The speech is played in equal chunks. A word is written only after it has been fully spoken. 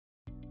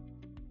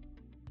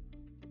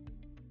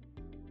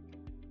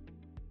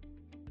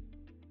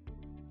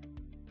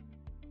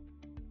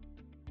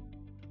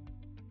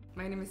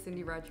My name is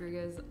Cindy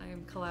Rodriguez. I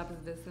am Collab's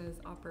Business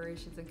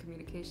Operations and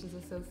Communications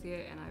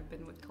Associate, and I've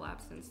been with Collab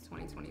since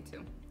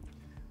 2022.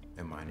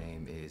 And my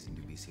name is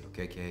Ndubisi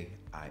Okeke.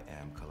 I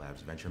am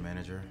Collab's Venture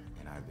Manager,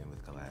 and I've been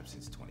with Collab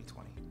since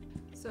 2020.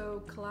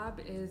 So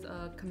Collab is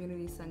a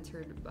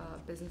community-centered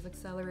business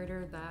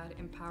accelerator that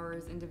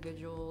empowers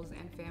individuals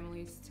and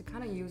families to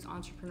kind of use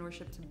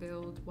entrepreneurship to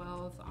build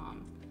wealth,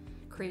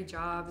 create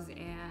jobs,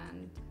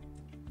 and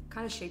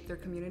kind of shape their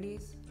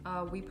communities.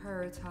 We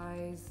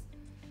prioritize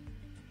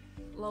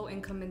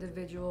low-income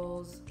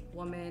individuals,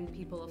 women,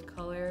 people of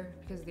color,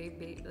 because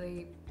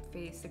they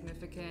face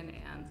significant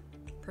and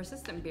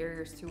persistent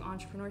barriers to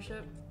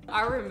entrepreneurship.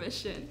 Our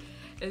mission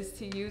is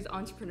to use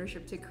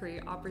entrepreneurship to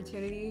create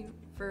opportunity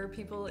for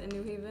people in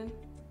New Haven.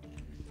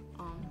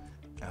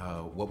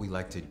 What we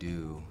like to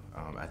do,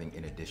 I think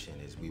in addition,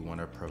 is we want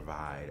to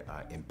provide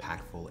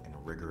impactful and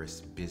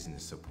rigorous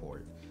business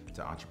support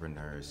to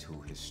entrepreneurs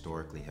who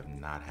historically have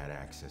not had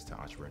access to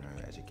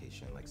entrepreneurial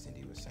education, like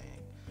Cindy was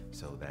saying.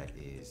 So that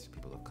is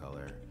people of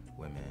color,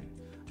 women,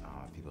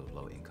 people of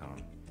low income.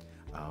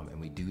 And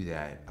we do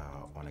that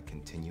on a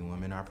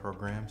continuum in our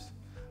programs.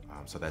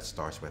 So that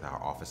starts with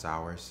our office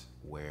hours,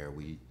 where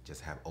we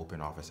just have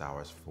open office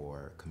hours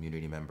for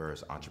community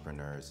members,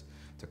 entrepreneurs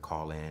to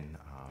call in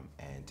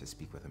and to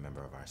speak with a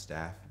member of our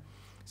staff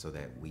so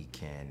that we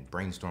can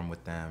brainstorm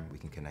with them, we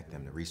can connect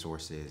them to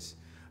resources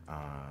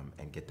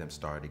and get them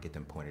started, get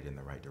them pointed in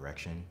the right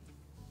direction.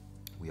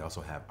 We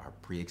also have our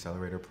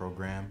pre-accelerator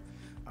program,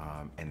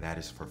 and that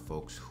is for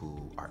folks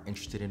who are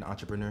interested in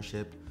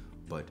entrepreneurship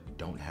but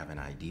don't have an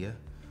idea.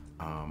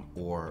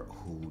 Or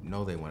who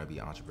know they want to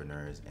be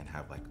entrepreneurs and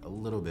have like a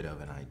little bit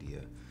of an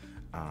idea.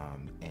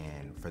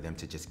 And for them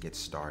to just get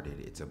started,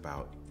 it's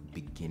about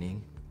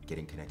beginning,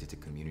 getting connected to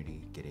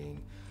community,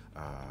 getting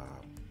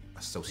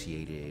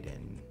associated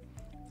and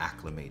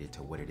acclimated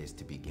to what it is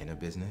to begin a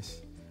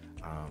business.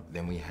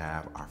 Then we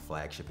have our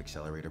flagship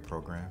accelerator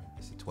program.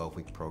 It's a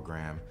 12-week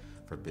program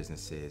for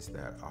businesses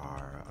that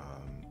are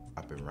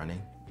up and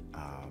running.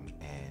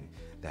 And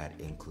that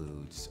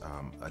includes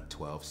a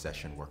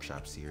 12-session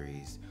workshop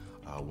series,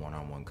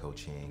 one-on-one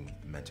coaching,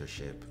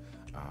 mentorship,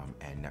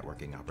 and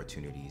networking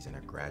opportunities, and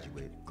a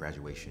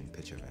graduation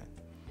pitch event.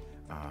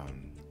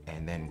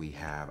 And then we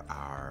have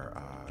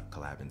our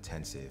Collab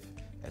Intensive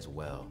as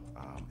well,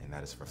 and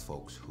that is for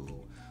folks who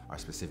are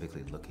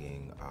specifically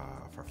looking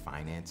for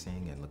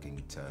financing and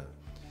looking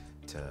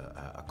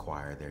to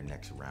acquire their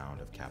next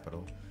round of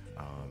capital.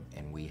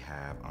 And we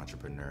have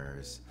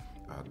entrepreneurs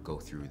go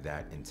through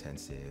that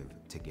intensive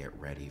to get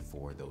ready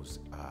for those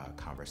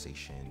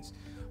conversations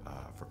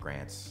for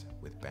grants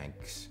with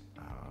banks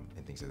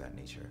and things of that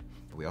nature.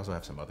 But we also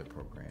have some other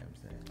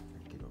programs that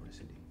I can give over to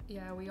Cindy.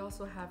 Yeah, we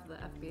also have the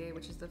FBA,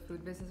 which is the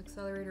Food Business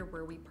Accelerator,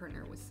 where we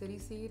partner with City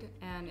Seed,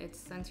 and it's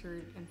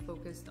centered and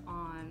focused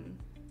on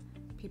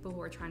people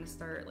who are trying to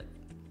start like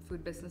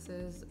food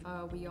businesses.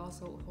 We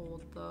also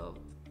hold the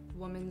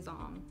Women's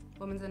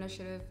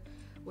Initiative,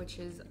 which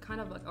is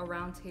kind of like a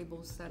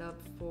roundtable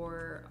setup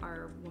for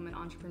our women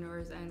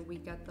entrepreneurs, and we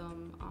get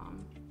them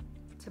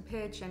to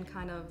pitch and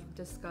kind of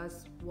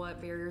discuss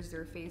what barriers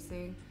they're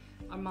facing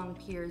among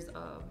peers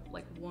of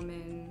like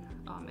women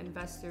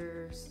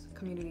investors,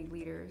 community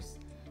leaders.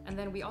 And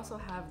then we also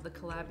have the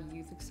Collab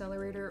Youth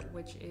Accelerator,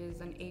 which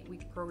is an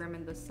 8-week program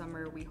in the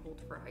summer we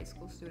hold for high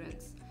school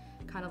students,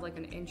 kind of like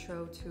an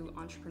intro to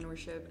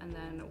entrepreneurship, and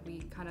then we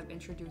kind of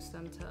introduce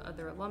them to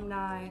other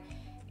alumni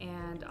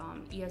and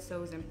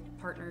ESOs and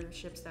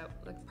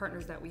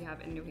partners that we have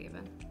in New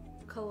Haven.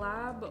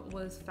 Collab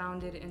was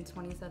founded in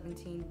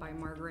 2017 by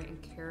Margaret and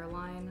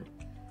Caroline.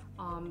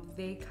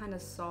 They kind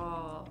of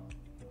saw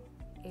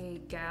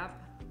a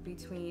gap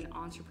between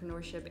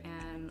entrepreneurship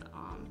and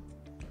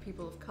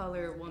people of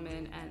color,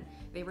 women, and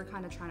they were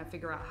kind of trying to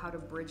figure out how to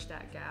bridge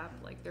that gap.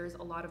 Like, there's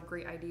a lot of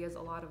great ideas, a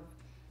lot of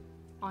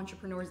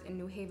entrepreneurs in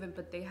New Haven,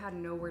 but they had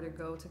nowhere to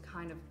go to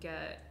kind of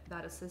get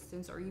that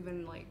assistance or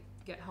even like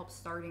get help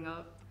starting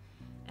up.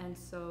 And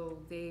so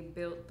they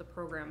built the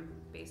program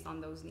based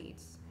on those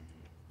needs.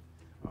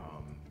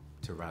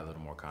 To provide a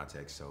little more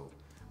context, so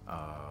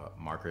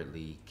Margaret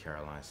Lee,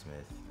 Caroline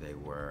Smith, they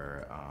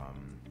were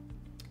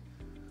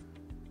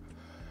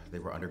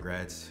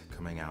undergrads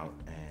coming out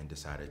and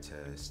decided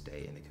to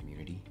stay in the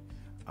community.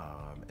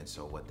 And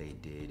so what they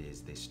did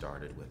is they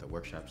started with a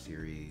workshop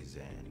series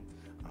and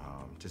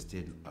just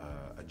did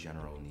a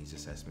general needs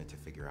assessment to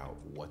figure out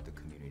what the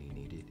community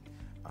needed.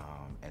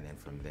 And then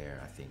from there,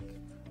 I think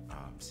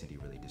Cindy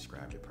really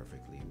described it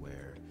perfectly,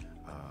 where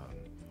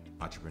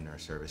entrepreneur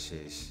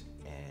services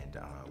and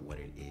what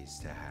it is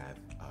to have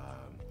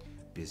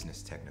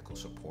business technical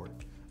support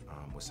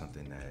was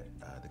something that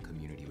the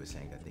community was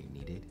saying that they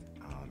needed.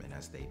 And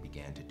as they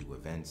began to do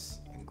events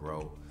and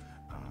grow,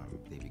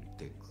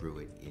 they grew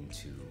it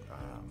into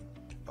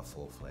a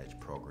full-fledged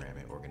program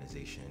and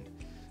organization.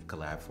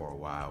 Collab for a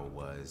while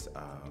was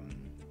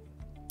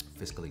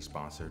fiscally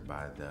sponsored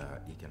by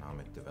the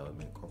Economic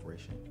Development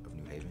Corporation of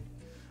New Haven.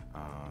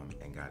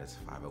 and got its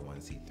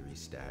 501c3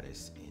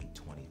 status in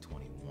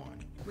 2021.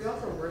 We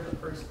also were the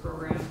first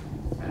program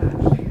to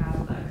actually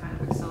have that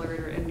kind of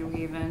accelerator in New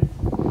Haven.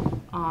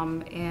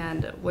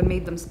 And what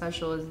made them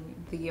special is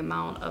the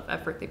amount of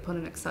effort they put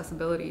in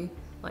accessibility.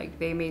 Like,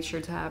 they made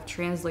sure to have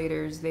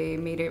translators, they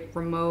made it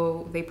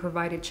remote, they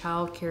provided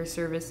childcare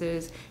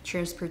services,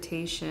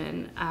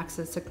 transportation,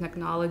 access to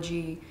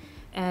technology,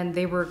 and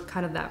they were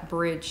kind of that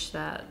bridge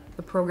that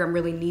the program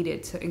really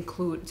needed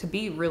to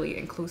be really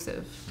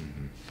inclusive.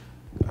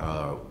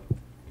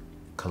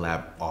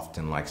 Collab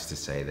often likes to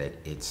say that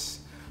it's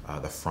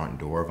the front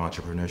door of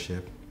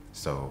entrepreneurship.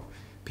 So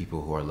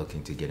people who are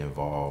looking to get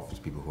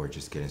involved, people who are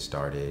just getting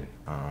started.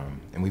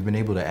 And we've been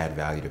able to add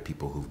value to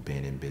people who've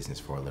been in business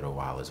for a little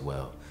while as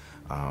well.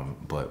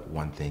 But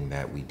one thing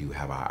that we do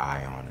have our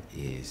eye on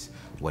is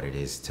what it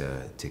is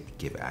to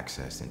give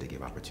access and to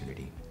give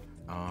opportunity.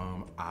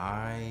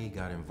 I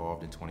got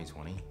involved in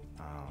 2020.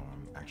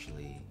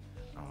 Actually,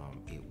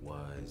 it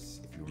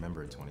was, if you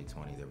remember in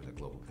 2020, there was a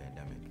global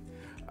pandemic.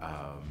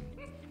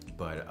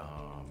 But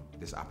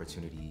this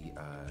opportunity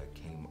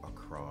came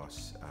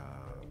across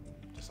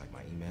just like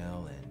my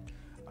email, and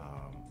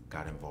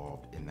got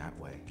involved in that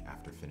way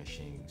after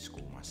finishing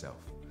school myself.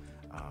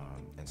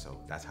 And so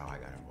that's how I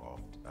got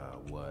involved.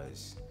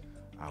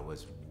 I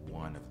was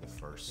one of the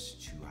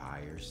first 2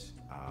 hires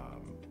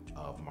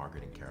of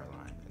Margaret and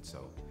Caroline. And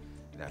so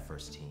that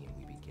first team,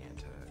 we began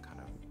to kind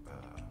of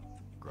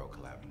grow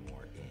Collab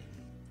more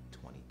in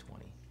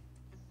 2020.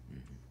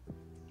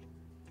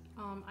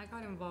 I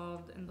got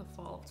involved in the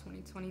fall of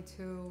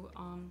 2022.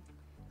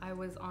 I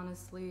was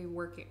honestly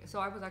working, so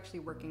I was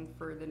actually working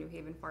for the New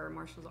Haven Fire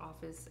Marshal's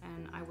office,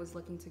 and I was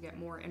looking to get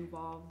more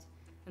involved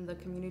in the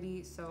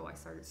community, so I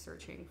started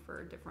searching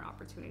for different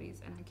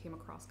opportunities, and I came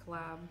across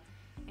Collab.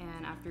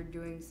 And after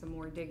doing some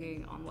more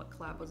digging on what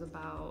Collab was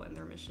about and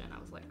their mission, I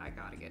was like, I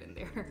gotta get in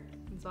there.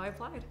 And so I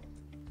applied.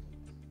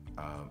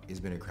 It's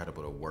been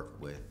incredible to work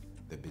with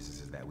the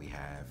businesses that we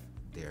have.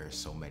 There are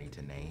so many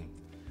to name.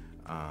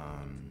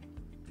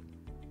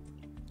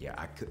 Yeah,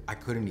 I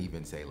couldn't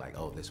even say like,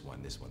 oh, this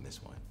one.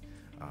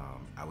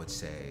 I would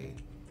say,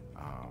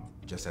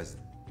 just as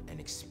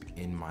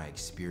in my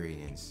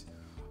experience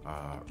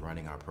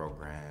running our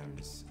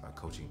programs,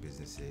 coaching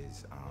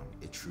businesses,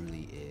 it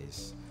truly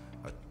is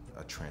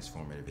a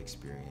transformative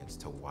experience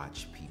to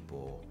watch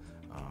people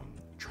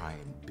try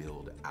and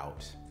build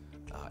out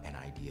an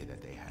idea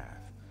that they have.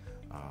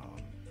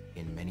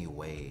 In many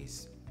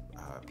ways,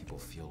 people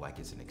feel like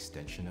it's an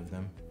extension of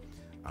them.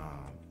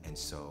 And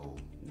so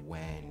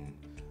when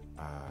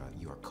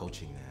you are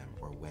coaching them,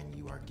 or when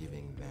you are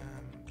giving them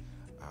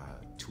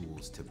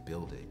tools to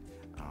build it,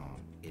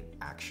 it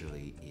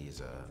actually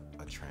is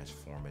a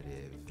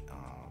transformative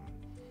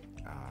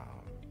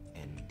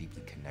and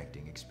deeply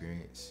connecting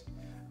experience.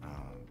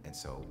 And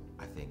so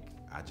I think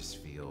I just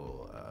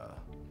feel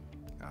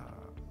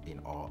in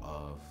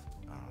awe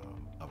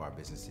of our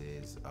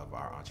businesses, of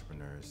our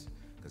entrepreneurs,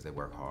 because they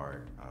work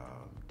hard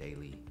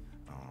daily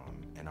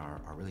and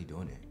are really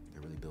doing it.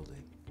 They're really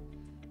building.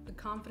 The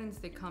confidence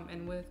they come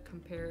in with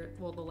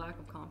the lack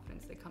of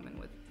confidence they come in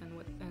with,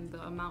 and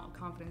the amount of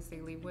confidence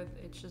they leave with,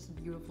 it's just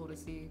beautiful to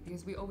see,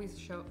 because we always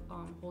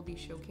hold these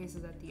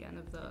showcases at the end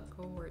of the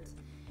cohorts,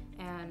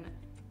 and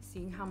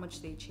seeing how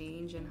much they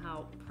change and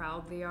how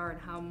proud they are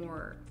and how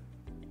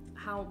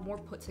more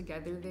put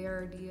together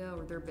their idea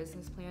or their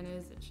business plan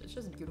is, it's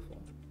just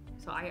beautiful.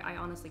 So I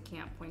honestly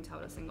can't point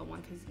out a single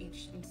one, because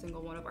each and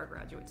single one of our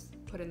graduates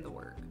put in the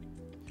work.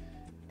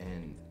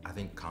 And I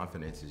think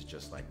confidence is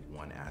just like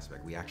one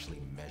aspect. We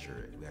actually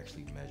measure it. We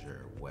actually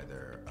measure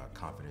whether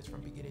confidence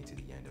from beginning to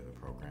the end of the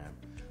program.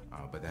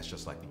 But that's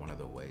just like one of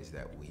the ways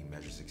that we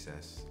measure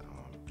success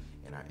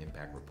in our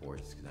impact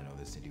reports, because I know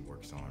that Cindy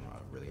works on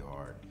really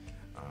hard.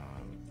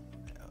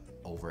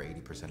 Over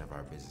 80% of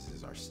our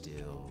businesses are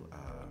still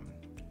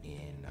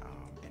in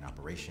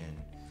operation,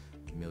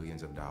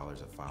 millions of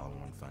dollars of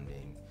follow-on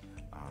funding,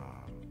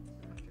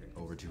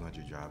 over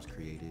 200 jobs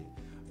created.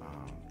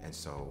 And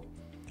so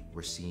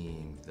we're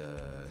seeing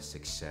the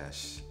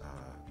success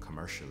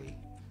commercially,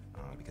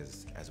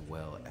 because as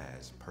well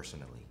as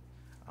personally.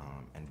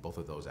 And both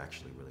of those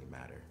actually really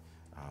matter.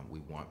 We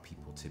want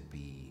people to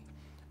be,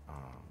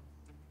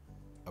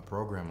 a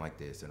program like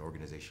this, an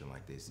organization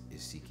like this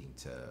is seeking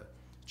to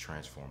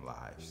transform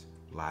lives.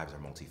 Lives are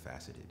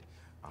multifaceted.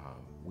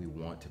 We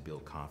want to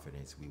build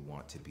confidence. We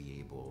want to be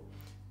able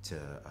to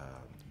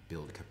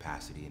build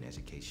capacity in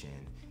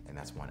education, and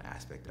that's one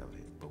aspect of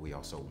it. But we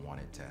also want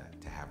it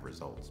to have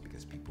results,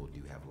 because people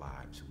do have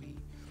lives.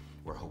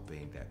 We're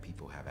hoping that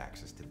people have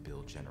access to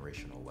build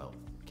generational wealth,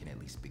 can at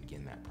least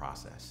begin that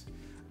process.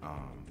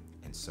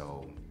 And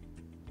so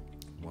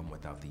one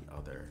without the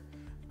other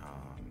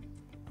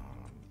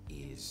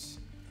is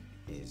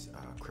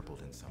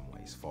crippled in some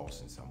ways,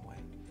 false in some way.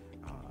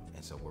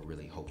 And so we're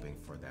really hoping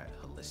for that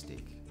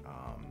holistic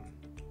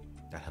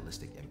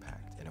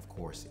impact. And of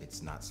course,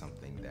 it's not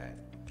something that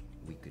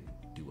we could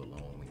do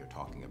alone when you're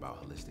talking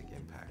about holistic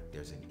impact.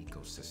 There's an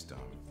ecosystem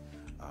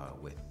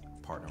with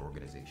partner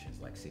organizations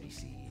like City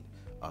Seed,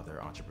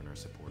 other entrepreneur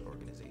support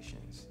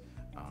organizations,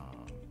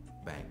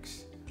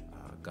 banks,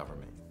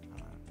 government,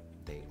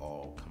 they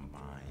all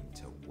combine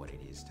to what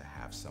it is to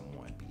have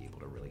someone be able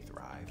to really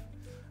thrive.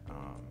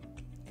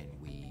 And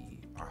we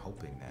are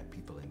hoping that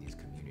people in these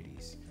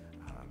communities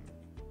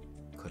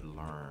could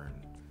learn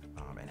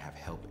and have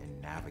help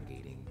in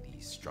navigating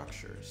these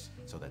structures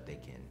so that they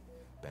can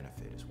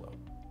benefit as well.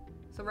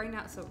 So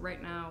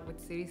right now with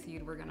City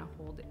Seed, we're gonna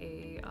hold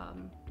a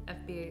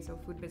FBA, so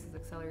Food Business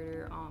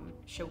Accelerator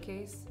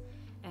showcase,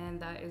 and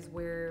that is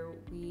where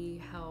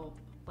we help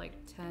like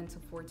 10 to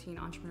 14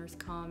 entrepreneurs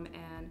come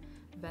and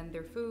vend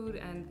their food,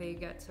 and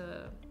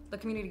the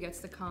community gets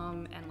to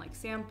come and like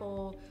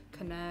sample,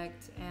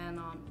 connect, and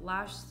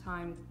last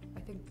time I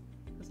think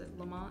was it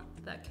Lamont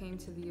that came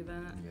to the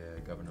event? Yeah,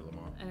 Governor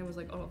Lamont. And it was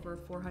like over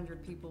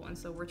 400 people, and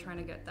so we're trying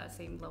to get that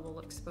same level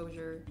of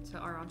exposure to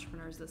our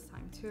entrepreneurs this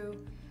time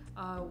too.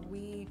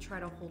 We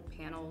try to hold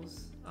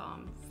panels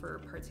for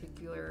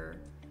particular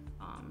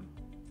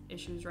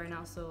issues right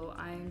now. So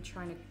I'm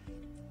trying to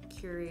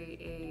curate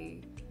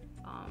a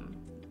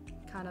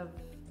kind of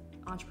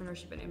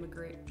entrepreneurship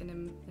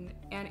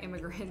and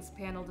immigrants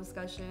panel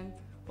discussion,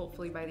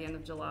 hopefully by the end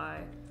of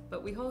July.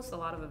 But we host a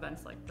lot of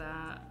events like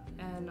that,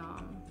 and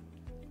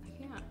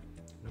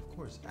And of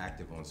course,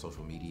 active on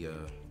social media.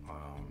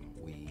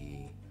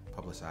 We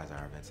publicize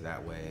our events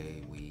that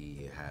way.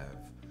 We have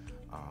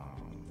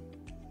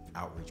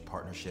outreach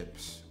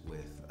partnerships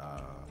with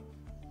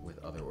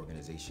other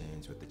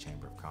organizations, with the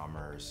Chamber of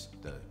Commerce,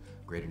 the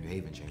Greater New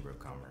Haven Chamber of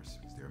Commerce,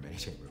 because there are many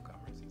Chamber of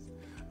Commerces,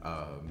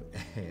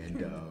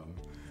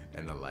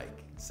 and the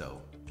like.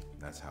 So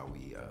that's how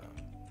we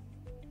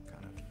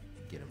kind of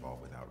get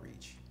involved with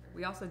outreach.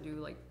 we also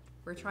do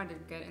we're trying to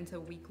get into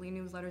weekly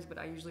newsletters, but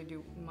I usually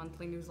do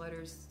monthly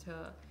newsletters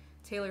to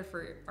tailor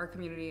for our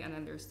community, and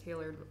then there's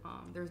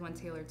one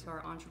tailored to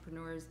our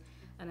entrepreneurs,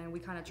 and then we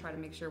kind of try to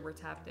make sure we're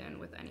tapped in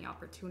with any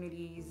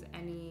opportunities,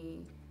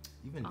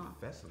 even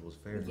festivals,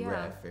 fairs. Yeah. We're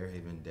at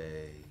Fairhaven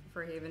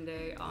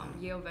Day.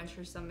 Yale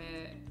Venture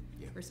Summit.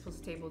 Yeah. We're supposed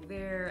to table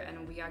there,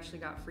 and we actually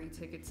got free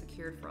tickets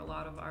secured for a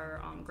lot of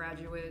our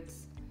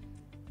graduates,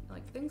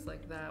 like things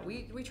like that.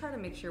 We try to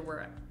make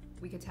sure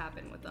we could tap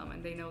in with them,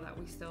 and they know that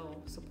we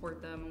still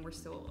support them and we're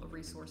still a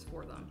resource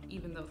for them,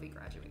 even though they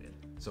graduated.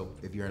 So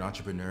if you're an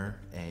entrepreneur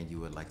and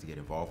you would like to get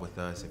involved with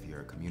us, if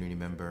you're a community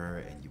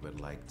member and you would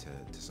like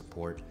to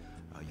support,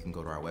 you can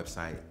go to our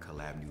website,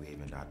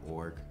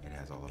 collabnewhaven.org. It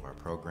has all of our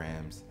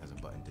programs, has a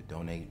button to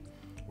donate.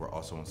 We're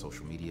also on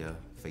social media,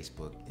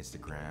 Facebook,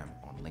 Instagram,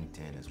 on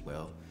LinkedIn as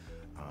well.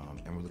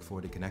 And we look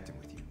forward to connecting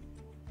with you.